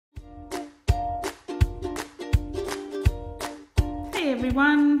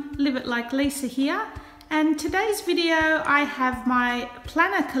everyone, Live It Like Lisa here, and today's video I have my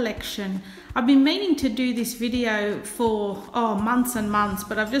planner collection. I've been meaning to do this video for months and months,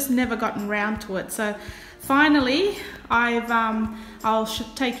 but I've just never gotten around to it. So finally I'll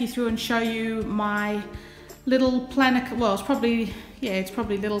take you through and show you my little planner. Well, it's probably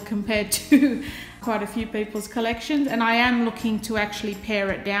little compared to quite a few people's collections, and I am looking to actually pare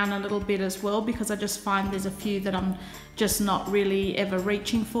it down a little bit as well, because I just find there's a few that I'm just not really ever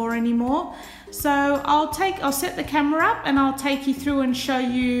reaching for anymore. So I'll set the camera up and I'll take you through and show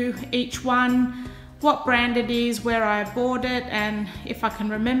you each one, what brand it is, where I bought it, and if I can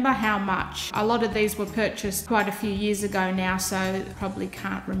remember how much. A lot of these were purchased quite a few years ago now, so probably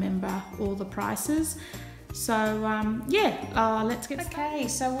can't remember all the prices. So let's get started. Okay,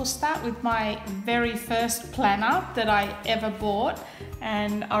 so we'll start with my very first planner that I ever bought,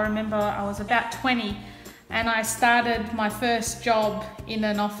 and I remember I was about 20 and I started my first job in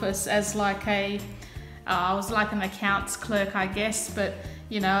an office as I was like an accounts clerk, I guess, but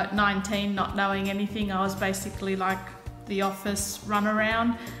you know, at 19, not knowing anything, I was basically like the office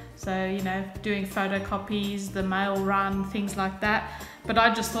runaround. So, you know, doing photocopies, the mail run, things like that. But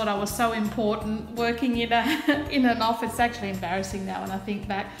I just thought I was so important working in an office. It's actually embarrassing now when I think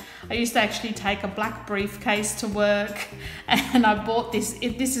back. I used to actually take a black briefcase to work, and I bought this.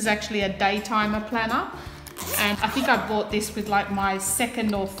 This is actually a daytimer planner, and I think I bought this with like my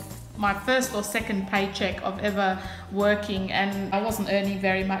first or second paycheck of ever working, and I wasn't earning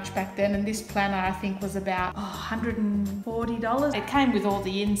very much back then, and this planner I think was about $140. It came with all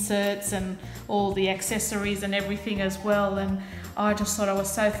the inserts and all the accessories and everything as well, and I just thought I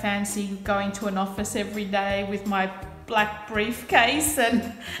was so fancy going to an office every day with my black briefcase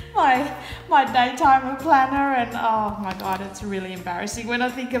and my daytimer planner, and oh my god, it's really embarrassing when I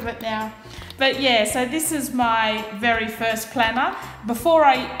think of it now. But yeah, so this is my very first planner. Before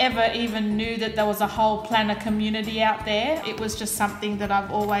I ever even knew that there was a whole planner community out there, it was just something that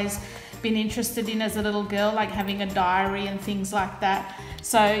I've always been interested in as a little girl, like having a diary and things like that.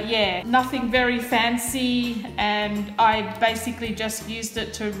 So yeah, nothing very fancy, and I basically just used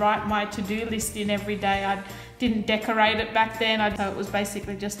it to write my to-do list in every day. I didn't decorate it back then, so it was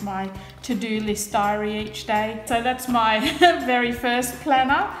basically just my to-do list diary each day. So that's my very first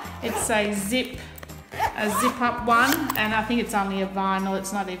planner. It's a zip-up one, and I think it's only a vinyl,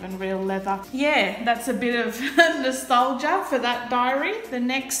 it's not even real leather. Yeah, that's a bit of nostalgia for that diary. The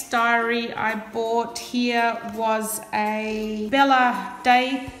next diary I bought here was a Bella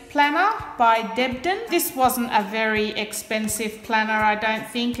Day planner by Debden. This wasn't a very expensive planner, I don't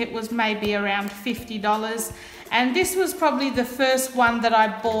think. It was maybe around $50, and this was probably the first one that I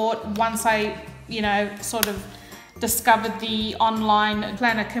bought once I, you know, sort of discovered the online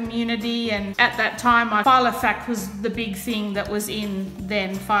planner community. And at that time, Filofax was the big thing that was in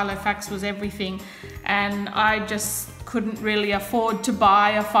then. Filofax was everything, and I just couldn't really afford to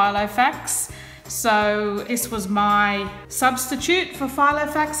buy a Filofax. So this was my substitute for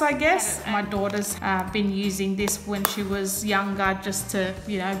Filofax, I guess. My daughter's been using this when she was younger, just to,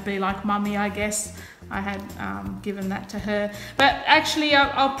 you know, be like mummy, I guess. I had given that to her. But actually,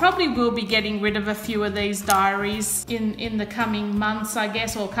 I'll probably will be getting rid of a few of these diaries in the coming months, I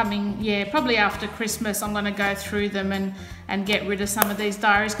guess, or probably after Christmas. I'm going to go through them and get rid of some of these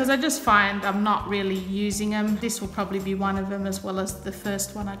diaries, because I just find I'm not really using them. This will probably be one of them, as well as the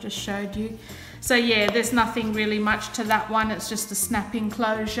first one I just showed you. So yeah, there's nothing really much to that one. It's just a snap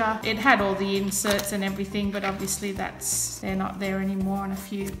enclosure. It had all the inserts and everything, but obviously they're not there anymore, and a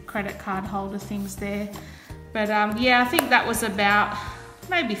few credit card holder things there. But yeah, I think that was about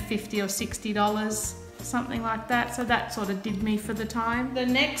maybe $50 or $60, something like that. So that sort of did me for the time. The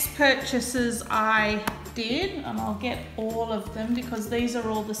next purchases I did, and I'll get all of them because these are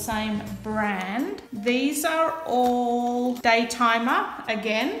all the same brand. These are all Daytimer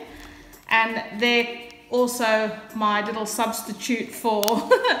again, and they're also my little substitute for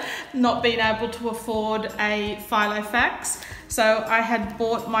not being able to afford a Filofax. So I had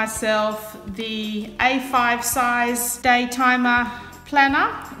bought myself the A5 size Daytimer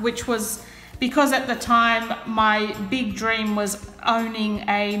planner, which was because at the time my big dream was owning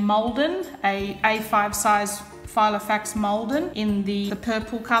a Malden, a A5 size Filofax Malden in the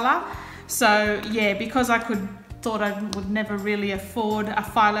purple color. So yeah, because I thought I would never really afford a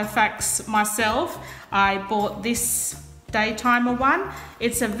Filofax myself, I bought this Daytimer one.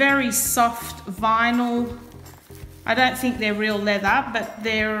 It's a very soft vinyl. I don't think they're real leather, but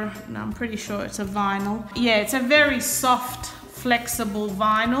I'm pretty sure it's a vinyl. Yeah, it's a very soft flexible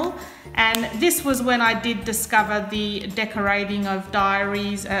vinyl, and this was when I did discover the decorating of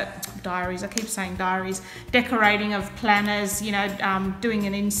diaries, I keep saying diaries, decorating of planners, you know, doing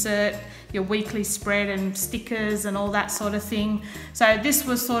an insert, your weekly spread and stickers and all that sort of thing. So this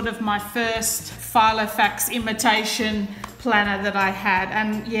was sort of my first Filofax imitation planner that I had,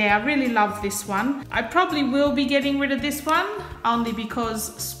 and yeah, I really love this one. I probably will be getting rid of this one only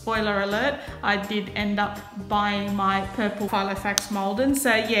because, spoiler alert, I did end up buying my purple Filofax Malden.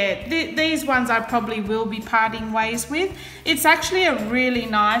 So yeah, these ones I probably will be parting ways with. It's actually a really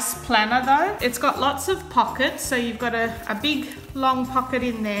nice planner though. It's got lots of pockets, so you've got a big long pocket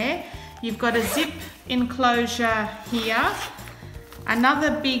in there. You've got a zip enclosure here,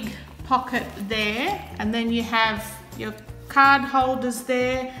 another big pocket there, and then you have your card holders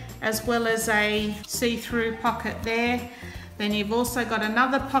there, as well as a see-through pocket there. Then you've also got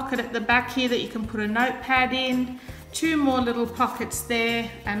another pocket at the back here that you can put a notepad in, two more little pockets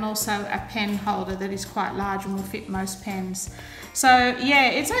there, and also a pen holder that is quite large and will fit most pens. So yeah,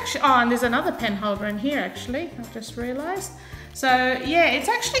 it's actually, oh, and there's another pen holder in here actually, I've just realized. So yeah, it's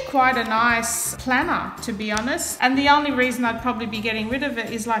actually quite a nice planner, to be honest. And the only reason I'd probably be getting rid of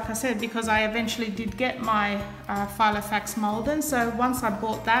it is, like I said, because I eventually did get my Filofax Malden. So once I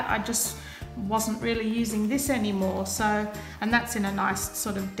bought that, I just wasn't really using this anymore. So, and that's in a nice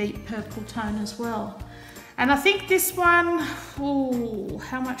sort of deep purple tone as well. And I think this one, ooh,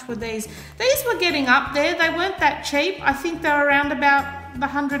 how much were these? These were getting up there. They weren't that cheap. I think they were around about the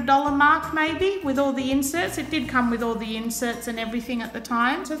 $100 mark maybe, with all the inserts. It did come with all the inserts and everything at the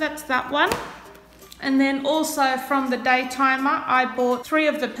time. So that's that one. And then also from the Daytimer, I bought 3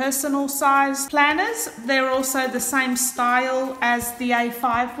 of the personal size planners. They're also the same style as the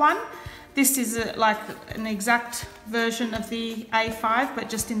A5 one. This is like an exact version of the A5, but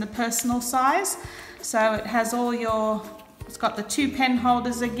just in the personal size. So it has all your, it's got the 2 pen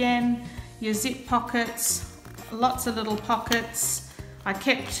holders again, your zip pockets, lots of little pockets. I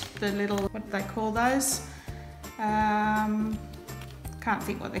kept the little, what do they call those? Can't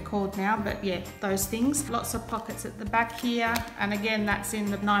think what they're called now, but yeah, those things. Lots of pockets at the back here, and again, that's in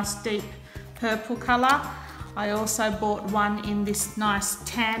the nice deep purple colour. I also bought one in this nice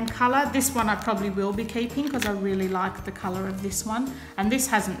tan colour. This one I probably will be keeping because I really like the colour of this one. And this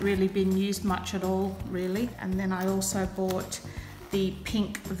hasn't really been used much at all, really. And then I also bought the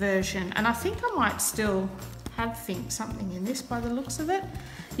pink version. And I think I might still have something in this by the looks of it.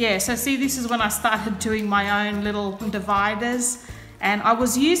 Yeah, so see, this is when I started doing my own little dividers. And I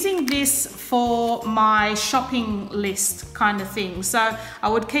was using this for my shopping list kind of thing. So I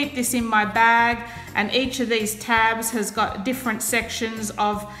would keep this in my bag, and each of these tabs has got different sections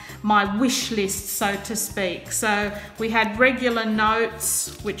of my wish list, so to speak. So we had regular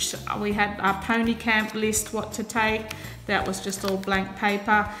notes, which we had our pony camp list, what to take. That was just all blank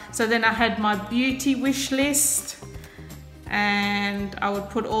paper. So then I had my beauty wish list, and I would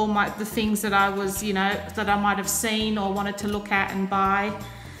put all the things that I was, you know, that I might have seen or wanted to look at and buy.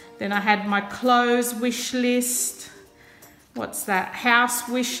 Then I had my clothes wish list. What's that? House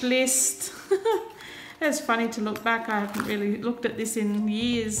wish list. It's funny to look back. I haven't really looked at this in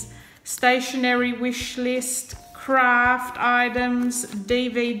years. Stationery wish list, craft items,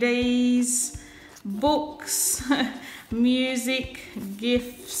 DVDs, books, music,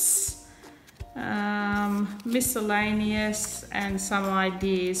 gifts, miscellaneous, and some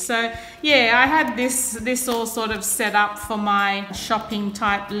ideas. So yeah, I had this all sort of set up for my shopping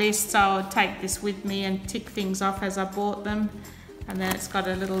type list, so I would take this with me and tick things off as I bought them. And then it's got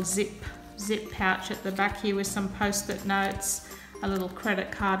a little zip pouch at the back here with some post-it notes, a little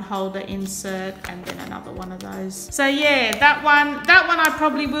credit card holder insert, and then another one of those. So yeah, that one I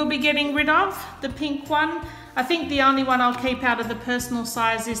probably will be getting rid of, the pink one. I think the only one I'll keep out of the personal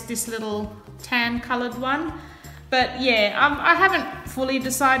size is this little tan coloured one. But yeah, I haven't fully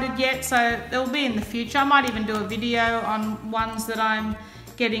decided yet, so they'll be in the future. I might even do a video on ones that I'm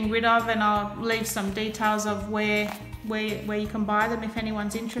getting rid of, and I'll leave some details of where you can buy them if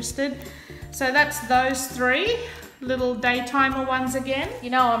anyone's interested. So that's those 3 little Daytimer ones again. You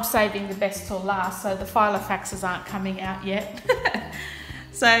know, I'm saving the best till last, so the Filofaxes aren't coming out yet.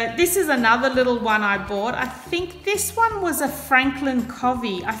 So this is another little one I bought. I think this one was a Franklin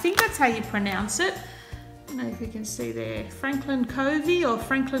Covey. I think that's how you pronounce it. I don't know if you can see there, Franklin Covey or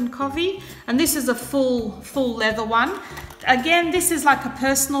Franklin Covey. And this is a full leather one. Again, this is like a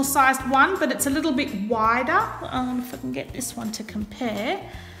personal sized one, but it's a little bit wider. If I can get this one to compare.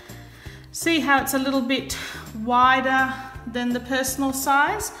 See how it's a little bit wider than the personal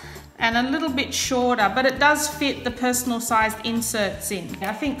size, and a little bit shorter, but it does fit the personal sized inserts in.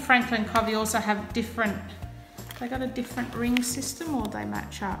 I think Franklin Covey also have different They got a different ring system, or they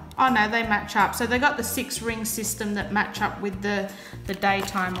match up? Oh no, they match up. So they got the 6 ring system that match up with the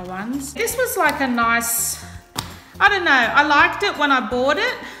daytimer ones. This was like a nice, I don't know, I liked it when I bought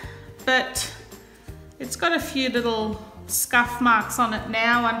it, but it's got a few little scuff marks on it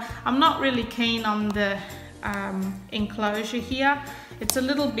now, and I'm not really keen on the enclosure here. It's a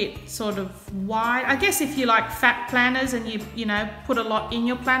little bit sort of wide. I guess if you like fat planners and you know, put a lot in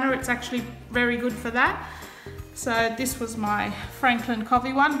your planner, it's actually very good for that. So this was my Franklin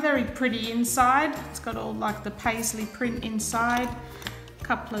Covey one, very pretty inside. It's got all like the paisley print inside, a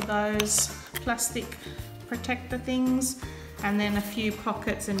couple of those plastic protector things, and then a few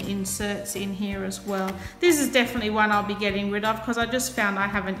pockets and inserts in here as well. This is definitely one I'll be getting rid of because I just found I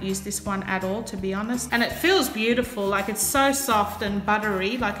haven't used this one at all, to be honest. And it feels beautiful, like it's so soft and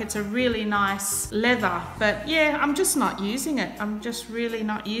buttery, like it's a really nice leather. But yeah, I'm just not using it. I'm just really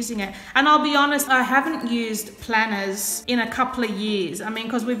not using it. And I'll be honest, I haven't used planners in a couple of years. I mean,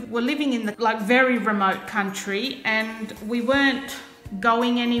 because we're living in the like very remote country, and we weren't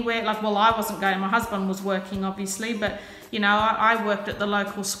going anywhere. Like, well, I wasn't going, my husband was working obviously, but you know, I worked at the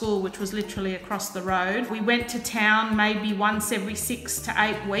local school, which was literally across the road. We went to town maybe once every 6 to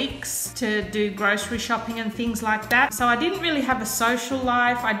 8 weeks to do grocery shopping and things like that. So I didn't really have a social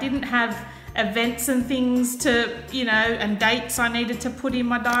life. I didn't have events and things to, you know, and dates I needed to put in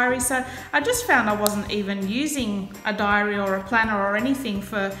my diary. So I just found I wasn't even using a diary or a planner or anything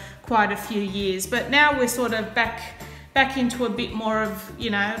for quite a few years. But now we're sort of back into a bit more of, you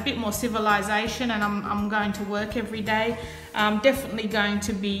know, a bit more civilization, and I'm going to work every day. I'm definitely going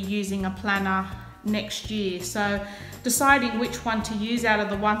to be using a planner next year. So deciding which one to use out of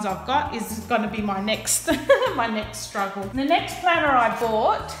the ones I've got is going to be my next my next struggle. The next planner I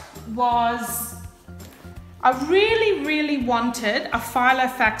bought was, I really wanted a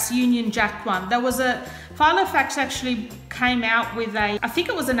Filofax Union Jack one. There was a Filofax actually came out with a, I think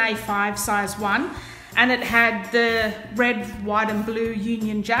it was an A5 size one, and it had the red, white and blue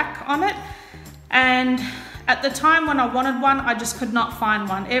Union Jack on it. And at the time when I wanted one, I just could not find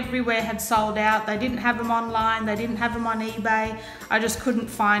one. Everywhere had sold out. They didn't have them online. They didn't have them on eBay. I just couldn't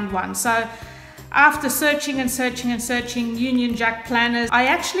find one. So after searching and searching and searching Union Jack planners, I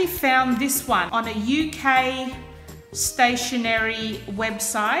actually found this one on a UK stationery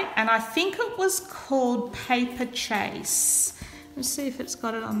website, and I think it was called Paper Chase. Let's see if it's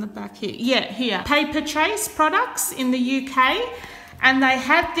got it on the back here. Yeah, here. Paper Chase products in the UK. And they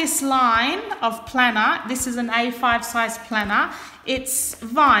had this line of planner. This is an A5 size planner. It's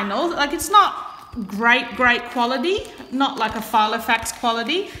vinyl. Like, it's not great quality. Not like a Filofax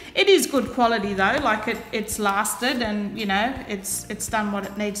quality. It is good quality though. Like, it's lasted, and you know, it's done what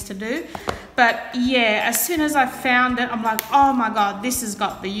it needs to do. But yeah, as soon as I found it, I'm like, oh my God, this has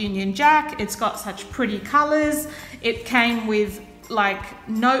got the Union Jack. It's got such pretty colors. It came with like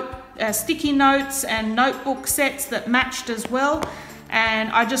sticky notes and notebook sets that matched as well. And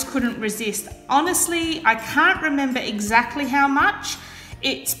I just couldn't resist. Honestly, I can't remember exactly how much.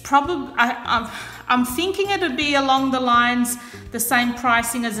 It's probably, I'm thinking it'd be along the lines, the same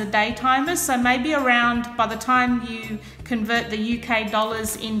pricing as a daytimer. So maybe around, by the time you convert the UK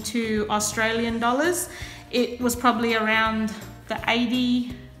dollars into Australian dollars, it was probably around the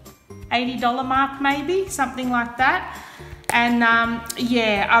 $80 mark, maybe, something like that. And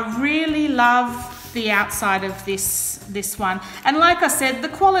yeah, I really love the outside of this one. And like I said, the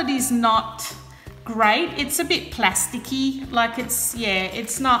quality's not great. It's a bit plasticky. Like, it's, yeah,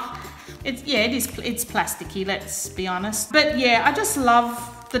 it's not, it's, yeah, it's plasticky, let's be honest. But yeah, I just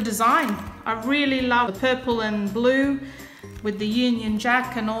love the design. I really love the purple and blue with the Union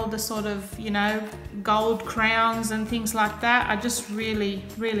Jack and all the sort of, you know, gold crowns and things like that. I just really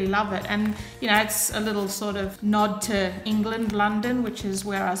love it. And you know, it's a little sort of nod to England, London, which is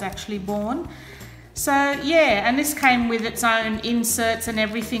where I was actually born. So yeah, and this came with its own inserts and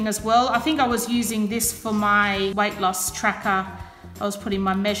everything as well. I think I was using this for my weight loss tracker. I was putting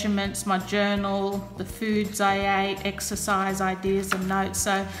my measurements, my journal, the foods I ate, exercise ideas and notes.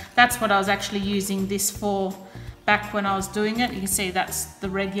 So that's what I was actually using this for back when I was doing it. You can see that's the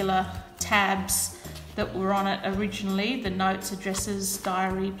regular tabs that were on it originally, the notes, addresses,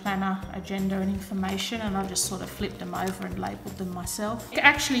 diary, planner, agenda and information, and I just sort of flipped them over and labelled them myself. It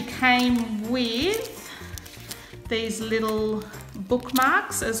actually came with these little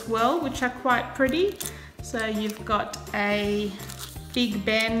bookmarks as well, which are quite pretty. So you've got a Big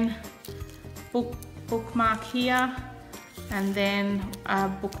Ben bookmark here, and then a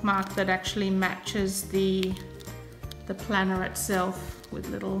bookmark that actually matches the the planner itself with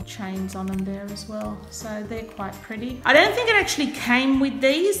little chains on them there as well. So they're quite pretty. I don't think it actually came with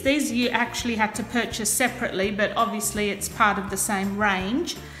these. These you actually had to purchase separately, but obviously it's part of the same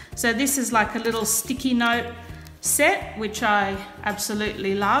range. So this is like a little sticky note set, which I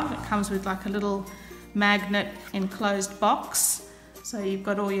absolutely love. It comes with like a little magnet enclosed box. So you've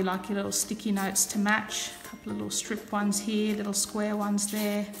got all your little sticky notes to match. A couple of little strip ones here, little square ones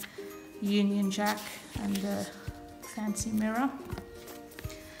there, Union Jack and the fancy mirror.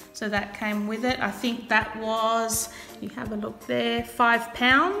 So that came with it. I think that was, you have a look there,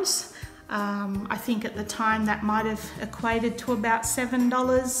 £5. I think at the time that might have equated to about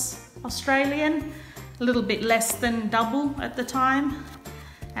 $7 Australian, a little bit less than double at the time.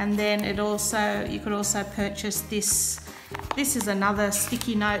 And then it also, you could also purchase this. This is another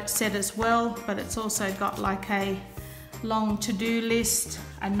sticky note set as well, but it's also got like a long to-do list,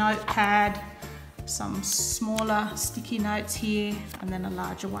 a notepad, some smaller sticky notes here, and then a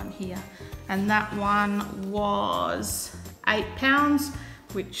larger one here. And that one was £8,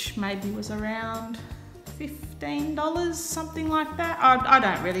 which maybe was around $15, something like that. I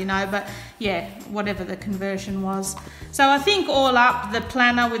don't really know, but yeah, whatever the conversion was. So I think all up, the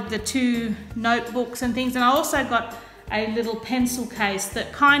planner with the 2 notebooks and things, and I also got a little pencil case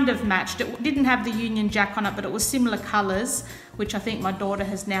that kind of matched. It didn't have the Union Jack on it, but it was similar colours, which I think my daughter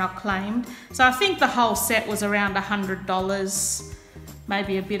has now claimed. So I think the whole set was around $100,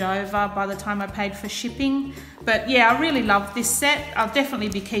 maybe a bit over by the time I paid for shipping. But yeah, I really love this set. I'll definitely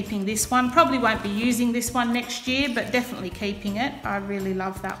be keeping this one. Probably won't be using this one next year, but definitely keeping it. I really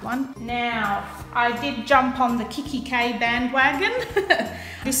love that one. Now, I did jump on the Kikki K bandwagon.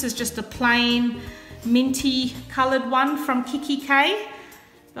 This is just a plain minty coloured one from Kikki K.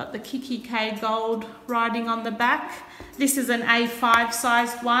 Got the Kikki K gold writing on the back. This is an A5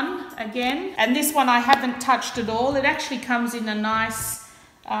 sized one again, and this one I haven't touched at all. It actually comes in a nice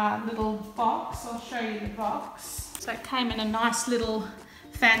little box. I'll show you the box. So it came in a nice little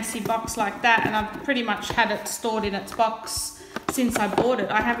fancy box like that, and I've pretty much had it stored in its box since I bought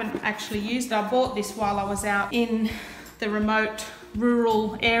it. I haven't actually used it. I bought this while I was out in the remote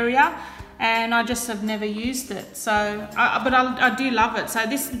rural area, and I just have never used it. So, but I do love it. So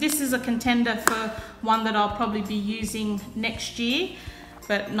this is a contender for one that I'll probably be using next year,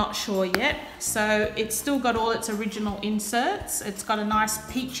 but not sure yet. So it's still got all its original inserts. It's got a nice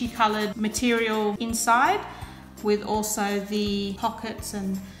peachy coloured material inside, with also the pockets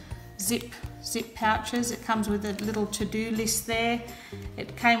and zip pouches. It comes with a little to-do list there.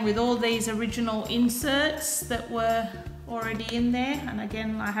 It came with all these original inserts that were already in there, and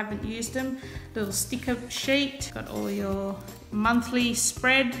again, I haven't used them. Little sticker sheet, got all your monthly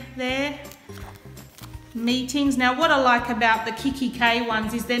spread there. Meetings. Now what I like about the Kikki K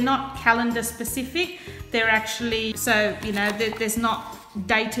ones is they're not calendar specific. They're actually, so you know, there's not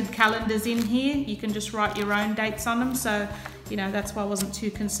dated calendars in here. You can just write your own dates on them. So you know, that's why I wasn't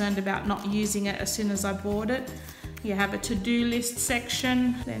too concerned about not using it as soon as I bought it. You have a to-do list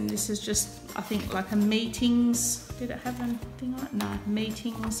section. Then this is just, I think, like a meetings. Did it have anything on it? No,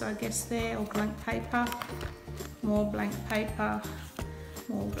 meetings, I guess there, or blank paper. More blank paper,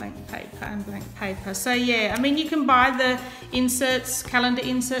 more blank paper, and blank paper. So yeah, I mean, you can buy the inserts, calendar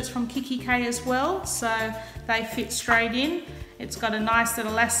inserts from Kikki K as well. So they fit straight in. It's got a nice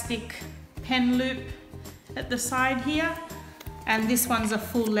little elastic pen loop at the side here. And this one's a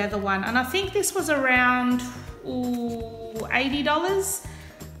full leather one. And I think this was around $80,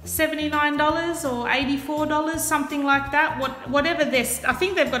 $79 or $84, something like that. Whatever this, I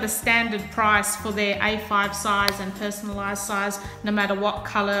think they've got a standard price for their A5 size and personalized size, no matter what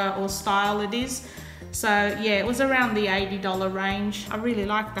color or style it is. So yeah, it was around the $80 range. I really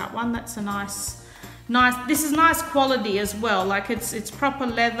like that one. That's a nice, this is nice quality as well. Like it's proper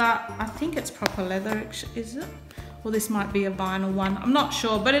leather. I think it's proper leather, is it? Well, this might be a vinyl one. I'm not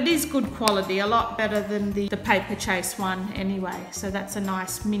sure, but it is good quality, a lot better than the Paper Chase one anyway. So that's a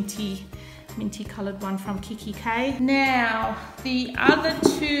nice minty coloured one from Kikki K. Now, the other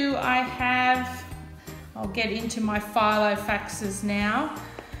two I have, I'll get into my Filofaxes now.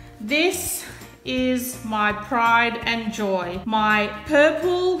 This is my pride and joy. My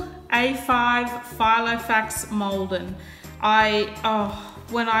purple A5 Filofax Malden.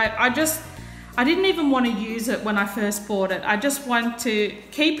 I didn't even want to use it when I first bought it. I just want to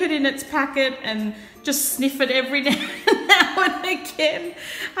keep it in its packet and just sniff it every now and again.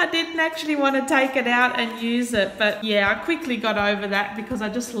 I didn't actually want to take it out and use it, but yeah, I quickly got over that because I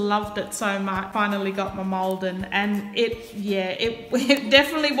just loved it so much. Finally got my Malden, and it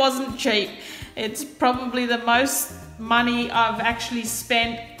definitely wasn't cheap. It's probably the most money I've actually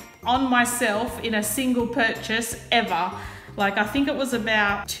spent on myself in a single purchase ever. Like, I think it was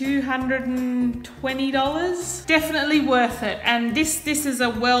about $220. Definitely worth it. And this is a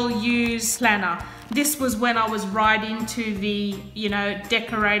well-used planner. This was when I was right into the, you know,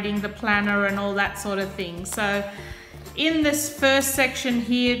 decorating the planner and all that sort of thing. So in this first section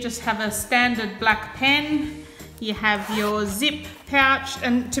here, just have a standard black pen. You have your zip pouch,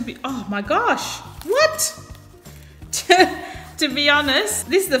 and oh my gosh, what? To be honest,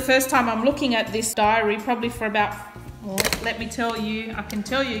 this is the first time I'm looking at this diary, probably for about, well, let me tell you, I can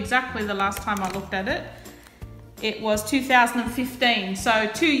tell you exactly the last time I looked at it. It was 2015, so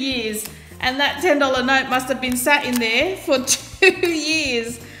 2 years, and that $10 note must have been sat in there for 2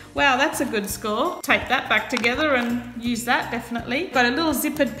 years. Wow, that's a good score. Tape that back together and use that, definitely. Got a little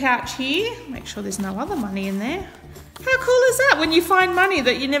zippered pouch here. Make sure there's no other money in there. How cool is that when you find money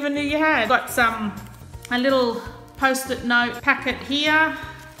that you never knew you had? Got a little post-it note packet here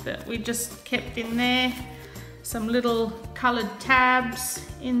that we just kept in there. Some little coloured tabs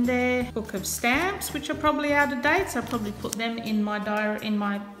in there. Book of stamps, which are probably out of date, so I'll probably put them in my diary, in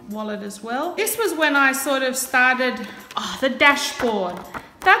my wallet as well. This was when I sort of started, the dashboard.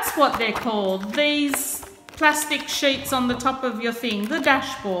 That's what they're called. These plastic sheets on the top of your thing, the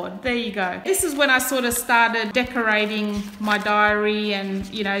dashboard. There you go. This is when I sort of started decorating my diary and,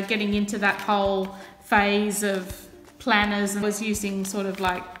 you know, getting into that whole phase of planners. I was using sort of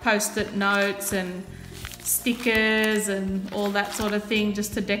like post-it notes and stickers and all that sort of thing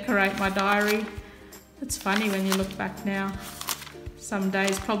just to decorate my diary. It's funny when you look back now. Some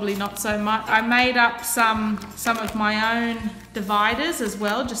days probably not so much. I made up some of my own dividers as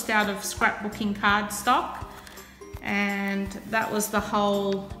well, just out of scrapbooking cardstock, and that was the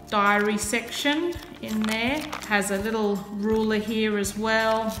whole diary section in there. It has a little ruler here as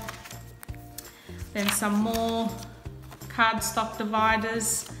well, then some more cardstock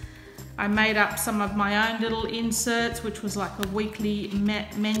dividers. I made up some of my own little inserts, which was like a weekly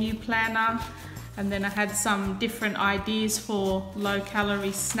menu planner. And then I had some different ideas for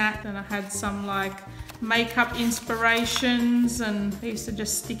low-calorie snack. And I had some like makeup inspirations, and I used to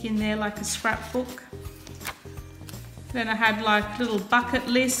just stick in there like a scrapbook. Then I had like little bucket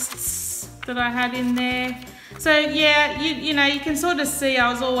lists that I had in there. So yeah, you know, you can sort of see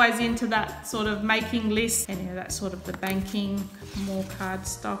I was always into that sort of making lists. And yeah, that's sort of the banking, more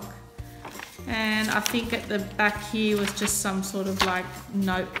cardstock. And I think at the back here was just some sort of like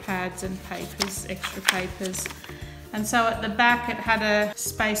notepads and papers, extra papers. And so at the back it had a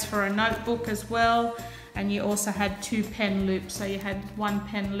space for a notebook as well, and you also had 2 pen loops. So you had 1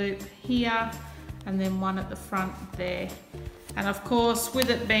 pen loop here and then 1 at the front there. And of course,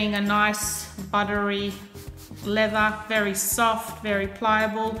 with it being a nice buttery leather, very soft, very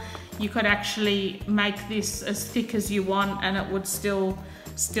pliable, you could actually make this as thick as you want and it would still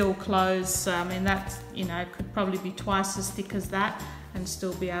close. I mean, that, you know, could probably be twice as thick as that and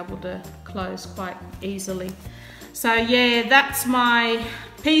still be able to close quite easily. So yeah, that's my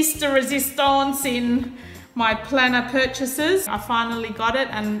piece de resistance in my planner purchases. I finally got it,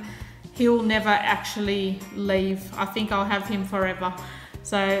 and he'll never actually leave. I think I'll have him forever.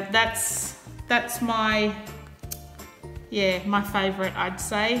 So that's my, yeah, my favorite, I'd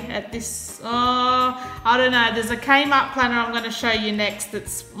say, at this. I don't know, there's a Kmart planner I'm going to show you next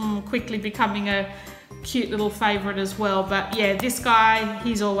that's quickly becoming a cute little favorite as well. But yeah, this guy,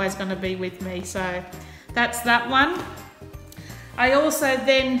 he's always going to be with me. So that's that one. I also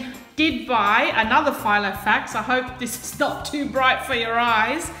then did buy another Filofax. I hope this is not too bright for your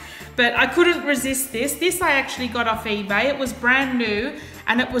eyes, but I couldn't resist this. This I actually got off eBay. It was brand new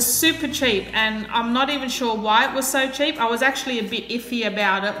and it was super cheap, and I'm not even sure why it was so cheap. I was actually a bit iffy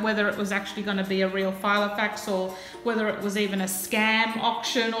about it, whether it was actually going to be a real Filofax or whether it was even a scam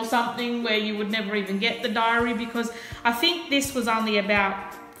auction or something where you would never even get the diary, because I think this was only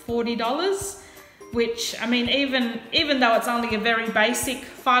about $40. Which, I mean, even though it's only a very basic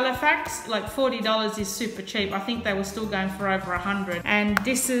Filofax, like $40 is super cheap. I think they were still going for over 100. And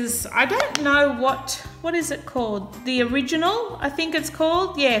this is, I don't know what is it called? The Original, I think it's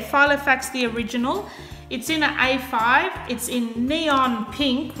called. Yeah, Filofax The Original. It's in an A5. It's in neon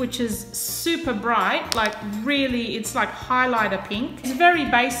pink, which is super bright. Like really, it's like highlighter pink. It's very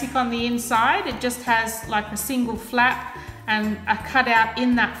basic on the inside. It just has like a single flap and a cutout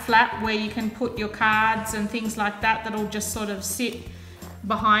in that flap where you can put your cards and things like that that'll just sort of sit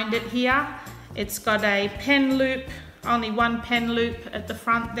behind it here. It's got a pen loop, only 1 pen loop at the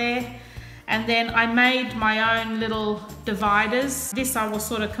front there. And then I made my own little dividers. This I was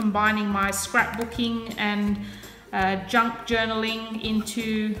sort of combining my scrapbooking and junk journaling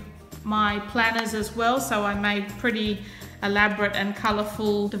into my planners as well. So I made pretty elaborate and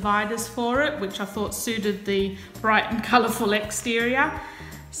colourful dividers for it, which I thought suited the bright and colourful exterior.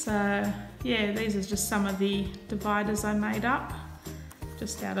 So yeah, these are just some of the dividers I made up,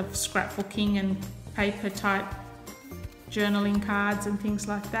 just out of scrapbooking and paper type journaling cards and things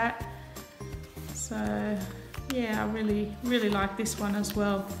like that. So yeah, I really like this one as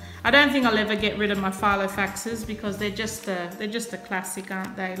well. I don't think I'll ever get rid of my Filofaxes because they're just a classic,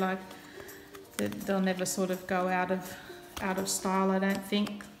 aren't they? Like they'll never sort of go out of style, I don't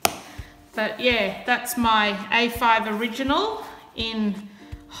think. But yeah, that's my A5 original in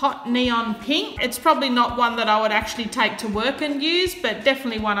hot neon pink. It's probably not one that I would actually take to work and use, but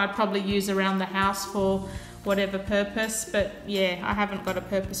definitely one I'd probably use around the house for whatever purpose. But yeah, I haven't got a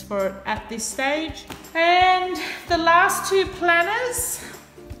purpose for it at this stage. And the last two planners,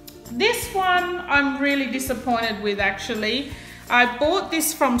 this one I'm really disappointed with actually. I bought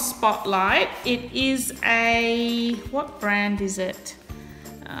this from Spotlight. It is a, what brand is it?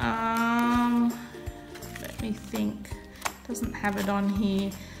 Let me think. Doesn't have it on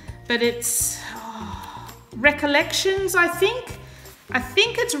here, but it's Recollections, I think. I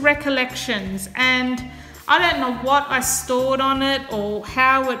think it's Recollections, and I don't know what I stored on it or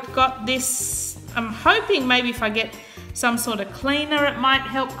how it got this. I'm hoping maybe if I get some sort of cleaner it might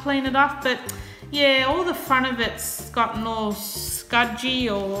help clean it off, but yeah, all the front of it's gotten all scudgy,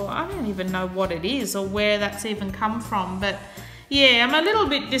 or I don't even know what it is or where that's even come from. But yeah, I'm a little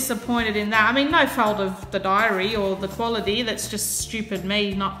bit disappointed in that. I mean, no fault of the diary or the quality, that's just stupid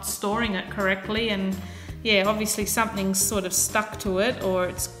me not storing it correctly. And yeah, obviously something's sort of stuck to it, or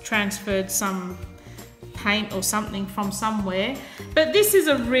it's transferred some paint or something from somewhere. But this is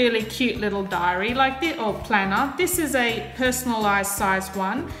a really cute little diary, like this, or planner. This is a personalized size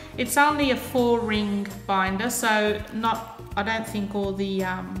one. It's only a 4-ring binder, so not, I don't think all the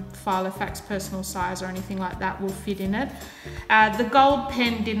Filofax personal size or anything like that will fit in it. The gold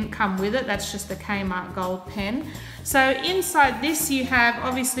pen didn't come with it, that's just a Kmart gold pen. So inside this you have,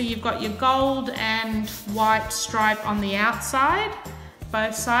 obviously you've got your gold and white stripe on the outside,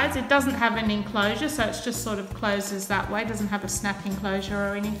 both sides. It doesn't have an enclosure, so it's just sort of closes that way. It doesn't have a snap enclosure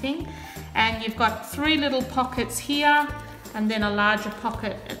or anything. And you've got 3 little pockets here, and then a larger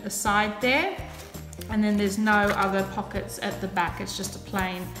pocket at the side there. And then there's no other pockets at the back. It's just a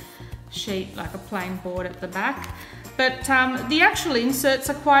plain sheet, like a plain board at the back. But the actual inserts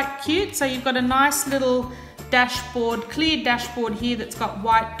are quite cute. So you've got a nice little dashboard, clear dashboard here that's got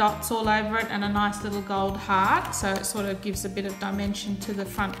white dots all over it and a nice little gold heart, so it sort of gives a bit of dimension to the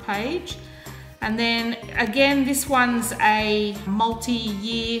front page. And then again, this one's a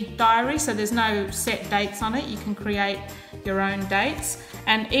multi-year diary, so there's no set dates on it. You can create your own dates,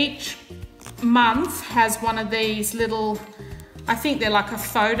 and each month has one of these little, I think they're like a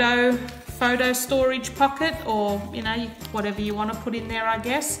photo storage pocket, or you know, whatever you want to put in there, I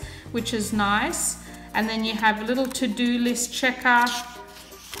guess, which is nice. And then you have a little to-do list checker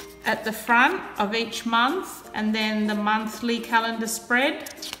at the front of each month, and then the monthly calendar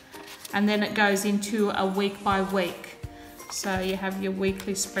spread, and then it goes into a week by week. So you have your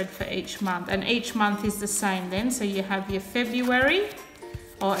weekly spread for each month, and each month is the same then. So you have your February,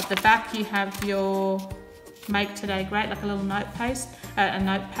 or at the back you have your Make Today Great, like a little note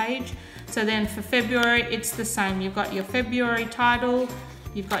page. So then for February it's the same. You've got your February title,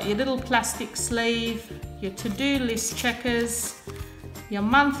 you've got your little plastic sleeve, your to-do list checkers, your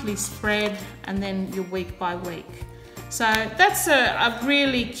monthly spread, and then your week by week. So that's a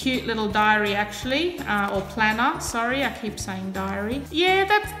really cute little diary actually, or planner, sorry, I keep saying diary. Yeah,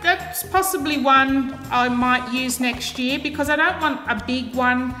 that's possibly one I might use next year, because I don't want a big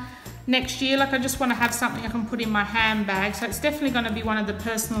one next year. Like, I just want to have something I can put in my handbag. So it's definitely going to be one of the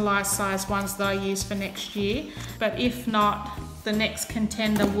personalized size ones that I use for next year. But if not, the next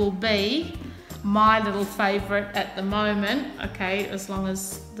contender will be my little favorite at the moment, okay, as long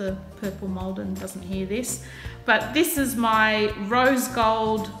as the purple Malden doesn't hear this. But this is my rose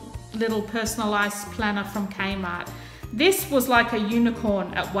gold little personalized planner from Kmart. This was like a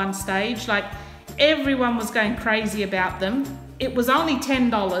unicorn at one stage. Like, everyone was going crazy about them. It was only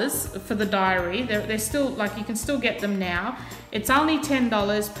 $10 for the diary. They're still, like, you can still get them now. It's only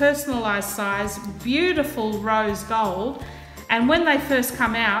 $10, personalized size, beautiful rose gold. And when they first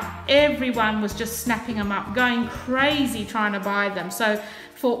come out, everyone was just snapping them up, going crazy trying to buy them. So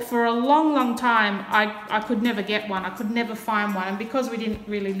for a long, long time, I could never get one. I could never find one. And because we didn't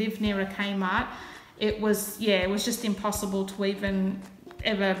really live near a Kmart, it was just impossible to even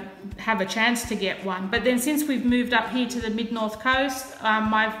ever have a chance to get one. But then since we've moved up here to the mid-north coast,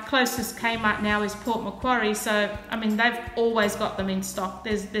 my closest Kmart now is Port Macquarie. So, I mean, they've always got them in stock.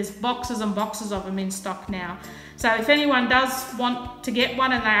 There's boxes and boxes of them in stock now. So if anyone does want to get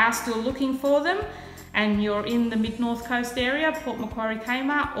one and they are still looking for them, and you're in the mid-north coast area, Port Macquarie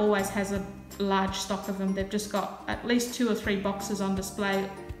Kmart always has a large stock of them. They've just got at least 2 or 3 boxes on display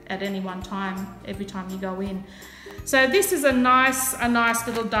at any one time, every time you go in. So this is a nice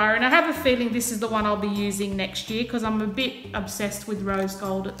little diary, and I have a feeling this is the one I'll be using next year because I'm a bit obsessed with rose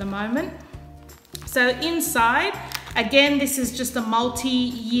gold at the moment. So inside, again, this is just a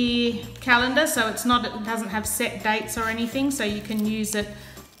multi-year calendar, so it doesn't have set dates or anything, so you can use it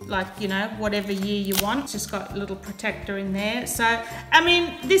like, you know, whatever year you want. It's just got a little protector in there. So, I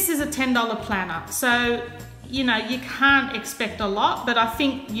mean, this is a $10 planner. So, you know, you can't expect a lot, but I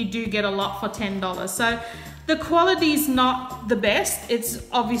think you do get a lot for $10. So the quality is not the best. It's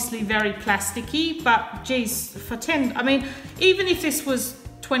obviously very plasticky, but geez, for I mean, even if this was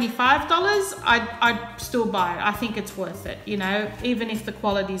 $25, I'd still buy it. I think it's worth it, you know, even if the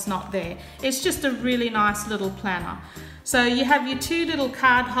quality's not there. It's just a really nice little planner. So you have your 2 little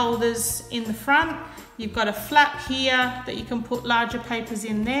card holders in the front. You've got a flap here that you can put larger papers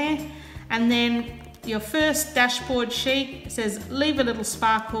in there. And then your first dashboard sheet says, leave a little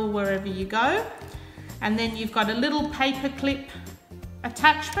sparkle wherever you go. And then you've got a little paper clip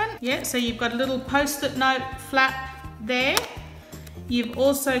attachment. Yeah, so you've got a little post-it note flap there. You've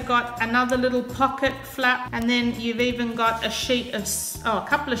also got another little pocket flap, and then you've even got a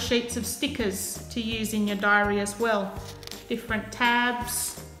couple of sheets of stickers to use in your diary as well. Different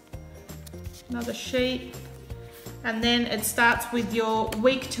tabs, another sheet, and then it starts with your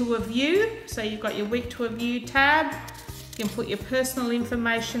week to a view. So you've got your week to a view tab. You can put your personal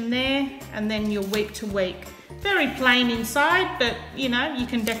information there, and then your week to week. Very plain inside, but you know, you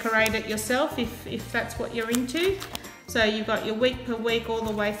can decorate it yourself if that's what you're into. So you've got your week per week all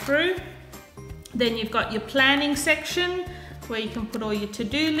the way through. Then you've got your planning section where you can put all your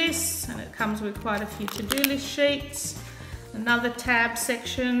to-do lists, and it comes with quite a few to-do list sheets. Another tab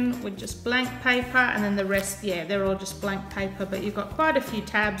section with just blank paper, and then the rest, yeah, they're all just blank paper, but you've got quite a few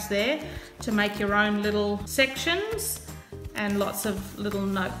tabs there to make your own little sections, and lots of little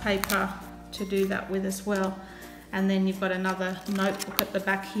note paper to do that with as well. And then you've got another notebook at the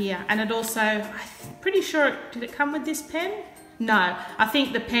back here. And it also, I'm pretty sure, did it come with this pen? No, I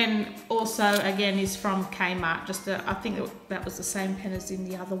think the pen also, again, is from Kmart. I think that was the same pen as in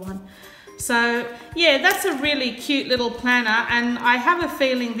the other one. So yeah, that's a really cute little planner, and I have a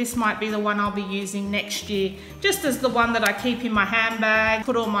feeling this might be the one I'll be using next year, just as the one that I keep in my handbag,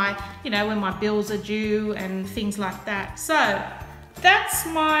 put all my, you know, when my bills are due and things like that. So that's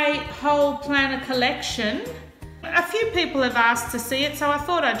my whole planner collection. A few people have asked to see it, so I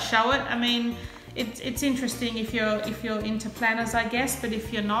thought I'd show it. I mean, it's interesting if you're into planners, I guess, but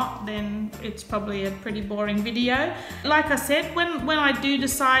if you're not, then it's probably a pretty boring video. Like I said, when I do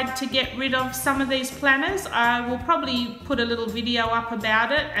decide to get rid of some of these planners, I will probably put a little video up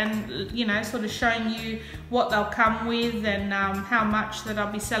about it, and you know, sort of showing you what they'll come with and how much that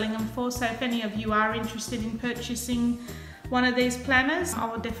I'll be selling them for. So if any of you are interested in purchasing one of these planners, I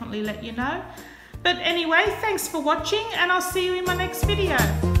will definitely let you know. But anyway, thanks for watching, and I'll see you in my next video.